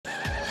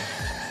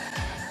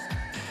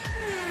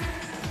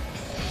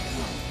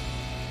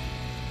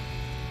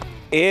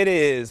It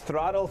is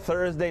Throttle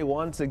Thursday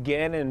once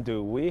again, and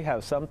do we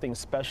have something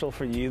special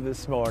for you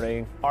this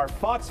morning? Our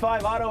Fox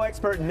 5 auto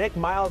expert Nick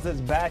Miles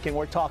is back, and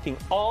we're talking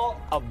all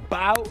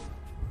about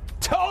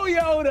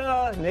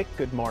Toyota. Nick,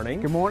 good morning.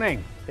 Good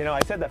morning. You know,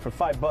 I said that for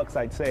 $5,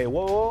 I'd say,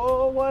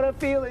 whoa, what a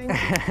feeling.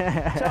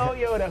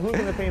 Toyota, who's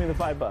going to pay me the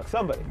 $5?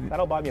 Somebody.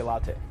 That'll buy me a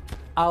latte.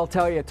 I'll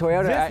tell you,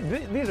 Toyota.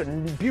 These are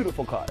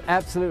beautiful cars.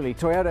 Absolutely.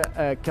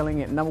 Toyota killing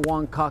it.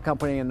 #1 car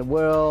company in the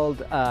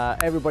world.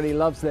 Everybody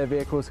loves their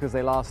vehicles because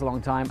they last a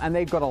long time. And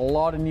they've got a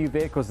lot of new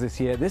vehicles this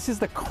year. This is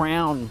the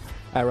Crown.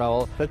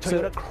 Raul. The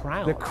Toyota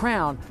Crown. The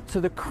Crown. So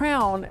the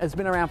Crown has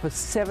been around for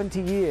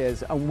 70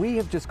 years, and we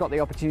have just got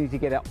the opportunity to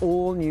get an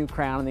all-new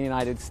Crown in the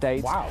United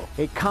States. Wow.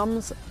 It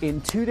comes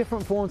in 2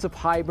 different forms of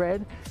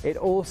hybrid. It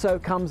also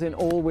comes in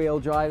all-wheel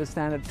drive,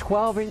 standard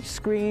 12-inch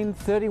screen,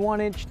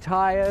 31-inch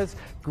tires,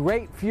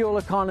 great fuel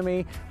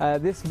economy.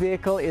 This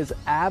vehicle is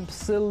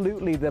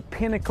absolutely the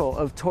pinnacle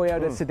of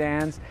Toyota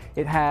sedans.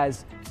 It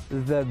has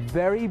the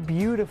very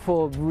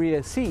beautiful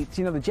rear seats.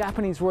 You know, the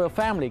Japanese royal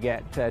family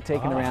get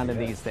taken around in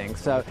these things.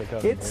 So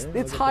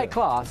it's high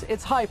class,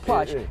 it's high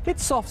plush,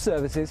 it's soft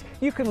services.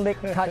 You can lick,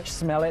 touch,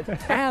 smell it,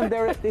 and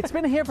it's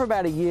been here for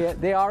about a year.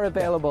 They are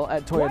available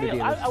at Toyota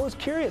dealers. I was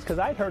curious because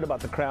I'd heard about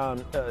the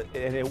Crown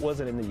and it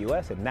wasn't in the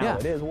U.S. and now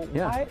it is. Well,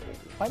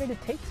 why did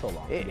it take so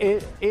long?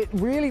 It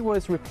really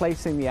was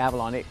replacing the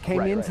Avalon. It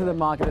came into the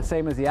market the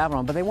same as the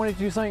Avalon, but they wanted to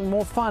do something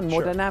more fun,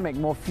 more dynamic,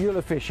 more fuel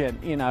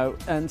efficient, you know.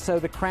 And so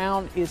the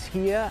Crown is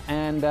here,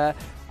 and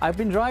I've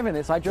been driving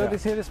this. I drove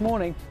this here this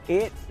morning.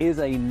 It is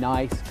a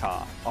nice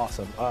car.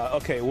 Awesome.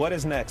 Okay, what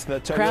is next? The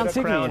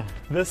Toyota Crown.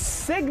 The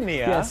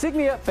Signia. Yeah,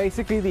 Signia,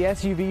 basically the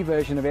SUV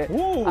version of it.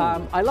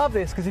 I love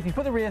this because if you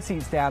put the rear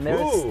seats down, there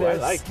is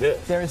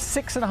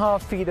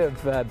 6.5 feet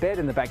of bed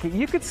in the back.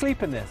 You could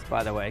sleep in this,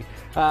 by the way.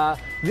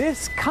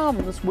 This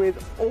comes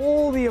with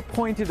all the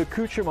appointed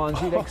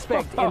accoutrements you'd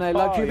expect in a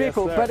luxury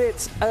vehicle, but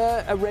it's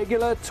a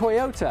regular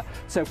Toyota.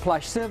 So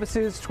plush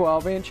surfaces,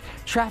 12-inch,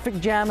 traffic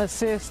jam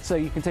assist, so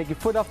you can take your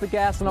foot off the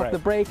gas and off the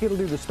brake. It'll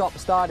do the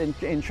stop-start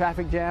in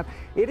traffic jam.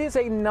 It is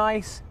a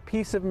nice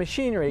piece of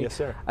machinery. Yes,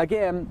 sir.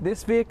 Again,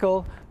 this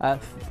vehicle,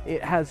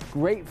 it has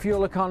great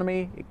fuel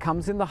economy. It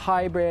comes in the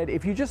hybrid.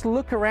 If you just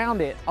look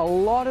around it, a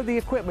lot of the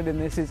equipment in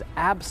this is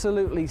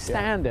absolutely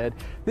standard.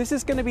 This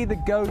is going to be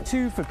the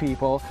go-to for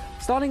people,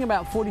 starting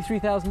about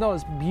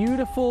 $43,000.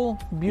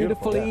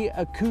 Beautifully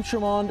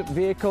accoutrement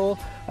vehicle.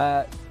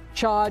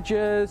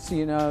 Chargers,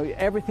 you know,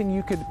 everything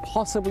you could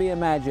possibly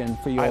imagine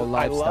for your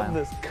lifestyle. I love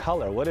this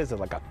color. What is it,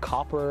 like a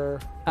copper?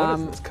 What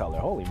is this color?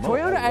 Holy moly.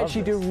 Toyota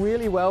actually do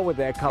really well with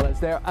their colors.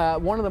 They're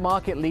one of the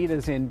market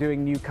leaders in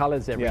doing new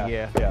colors every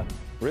year. Yeah,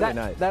 really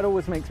nice. That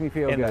always makes me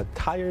feel good. And the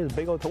tires,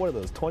 big old, what are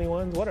those,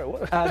 21s?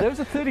 What? Those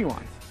are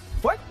 31s.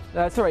 What?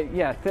 Sorry,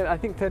 yeah, I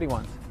think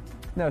 31s.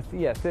 No,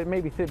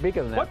 maybe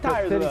bigger than that. What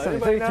tires are those?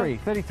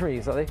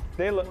 33s, are they?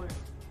 They look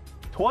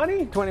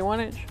 20? 21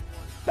 inch.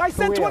 I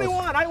said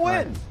 21, I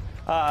win.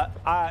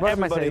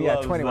 Everybody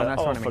loves 21,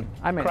 that's what I mean.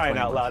 I meant crying 21.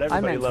 out loud,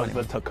 everybody loves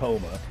the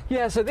Tacoma.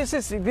 Yeah, so this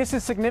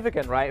is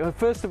significant, right? Well,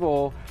 first of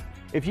all,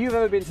 if you've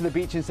ever been to the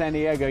beach in San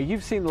Diego,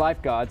 you've seen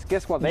lifeguards.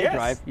 Guess what they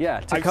drive?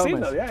 Yeah, Tacomas. I've seen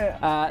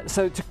them,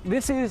 so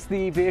this is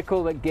the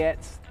vehicle that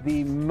gets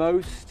the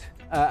most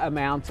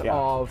amount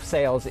of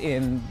sales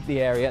in the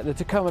area, the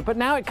Tacoma. But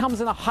now it comes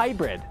in a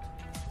hybrid.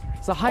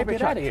 It's a hybrid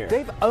truck.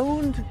 They've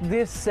owned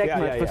this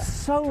segment for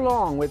so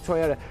long with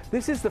Toyota.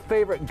 This is the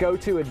favorite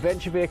go-to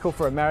adventure vehicle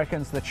for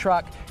Americans, the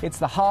truck. It's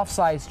the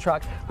half-size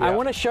truck. I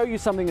want to show you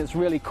something that's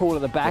really cool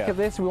at the back of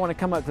this. We want to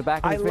come up to the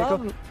back of this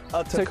vehicle. I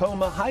love a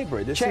Tacoma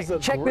hybrid. Check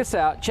this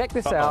out. Check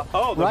this out.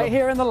 Right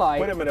here in the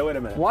light. Wait a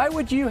minute. Why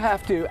would you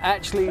have to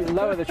actually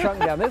lower the trunk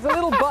down? There's a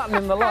little button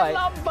in the light.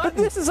 I love buttons.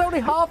 But this is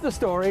only half the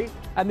story.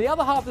 And the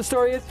other half of the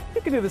story is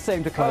you can do the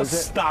same to close it.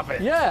 Stop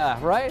it. Yeah,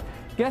 right?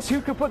 Guess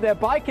who could put their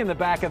bike in the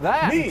back of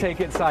that and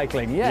take it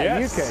cycling? Yeah,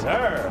 you could.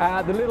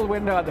 Sir. The little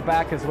window at the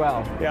back as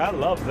well. Yeah, I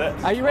love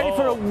this. Are you ready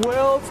for a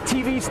world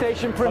TV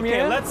station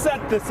premiere? Okay, let's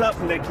set this up,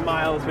 Nick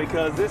Miles,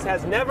 because this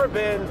has never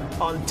been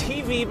on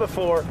TV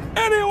before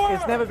anywhere.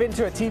 It's never been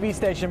to a TV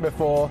station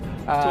before.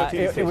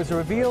 It was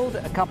revealed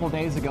a couple of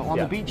days ago on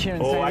the beach here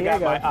in San Diego. I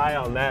got my eye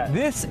on that.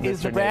 This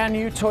is the brand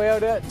new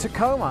Toyota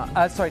Tacoma.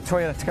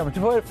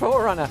 Toyota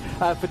 4Runner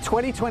for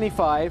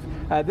 2025.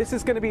 This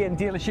is going to be in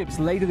dealerships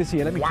later this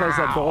year. Let me close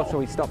that door so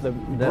we stop the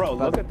Bro,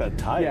 look at the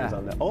tires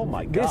on that. Oh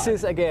my God. This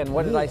is, again,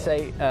 what did I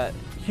say?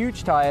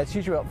 Huge tires,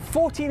 huge,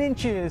 14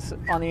 inches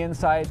on the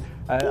inside.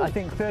 I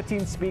think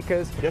 13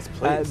 speakers. Yes,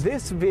 please.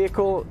 This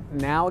vehicle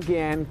now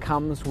again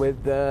comes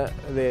with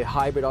the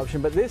hybrid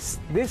option, but this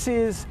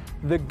is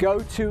the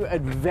go-to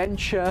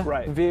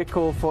adventure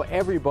vehicle for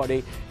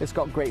everybody. It's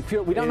got great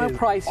fuel. We don't know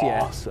price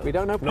awesome. yet. We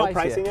don't know No price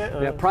pricing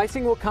yet. yet?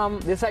 Pricing will come.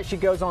 This actually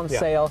goes on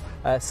sale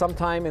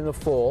sometime in the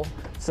fall.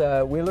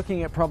 So we're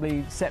looking at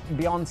probably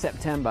beyond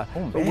September.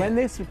 But when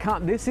this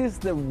is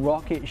the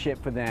rocket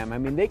ship for them. I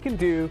mean, they can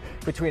do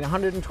between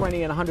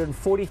 120 and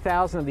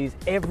 140,000 of these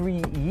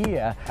every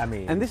year. I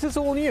mean, and this is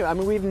all new. I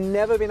mean, we've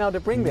never been able to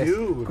bring this.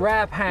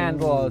 Grab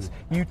handles,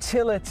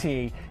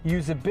 utility,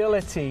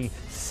 usability,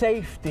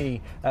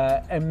 safety,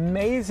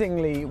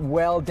 amazingly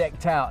well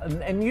decked out.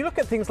 And you look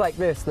at things like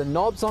this, the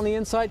knobs on the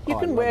inside, you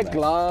can wear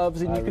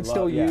gloves and you can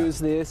still use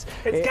this.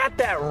 It's got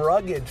that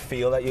rugged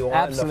feel that you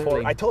want in the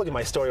 4. I told you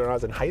my story when I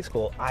was in high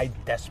school. I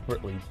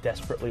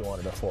desperately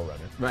wanted a 4Runner.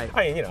 Right.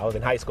 I mean, you know, I was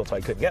in high school, so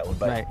I couldn't get one.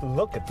 But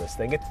look at this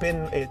thing.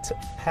 It's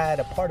had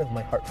a part of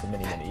my heart for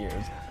many, many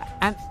years.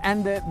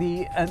 And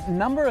the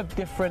number of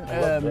different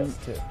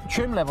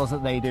trim levels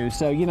that they do.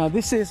 So, you know,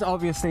 this is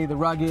obviously the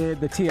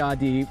rugged, the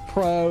TRD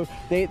Pro.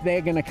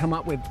 They're going to come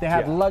up with, they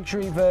have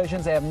luxury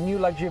versions, they have new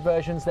luxury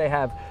versions, they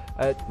have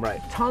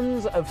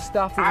tons of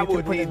stuff that I you can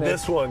would put in need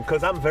this one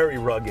because I'm very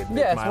rugged.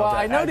 Yes, Miles, well,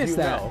 I noticed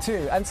that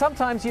too. And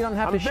sometimes you don't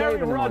have to shave in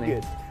the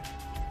morning.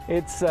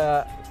 It's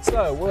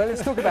so well,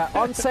 let's talk about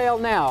on sale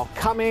now,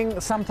 coming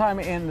sometime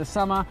in the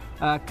summer,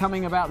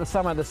 coming about the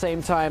summer at the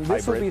same time.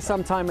 This will be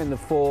sometime in the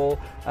fall.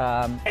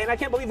 And I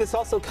can't believe this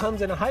also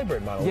comes in a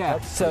hybrid model. Yeah,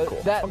 that's so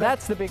cool.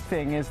 That's the big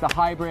thing is the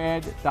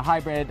hybrid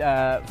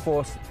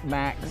Force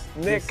Max.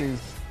 Nick,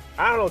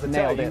 I don't know what to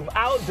tell you. You've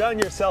outdone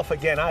yourself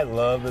again. I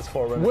love this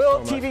 4Runner.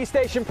 World TV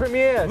station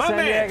premiere,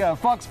 San Diego,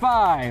 Fox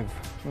 5.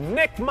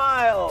 Nick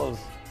Miles.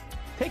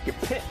 Take your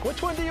pick.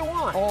 Which one do you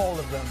want? All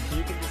of them.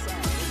 You can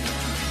decide.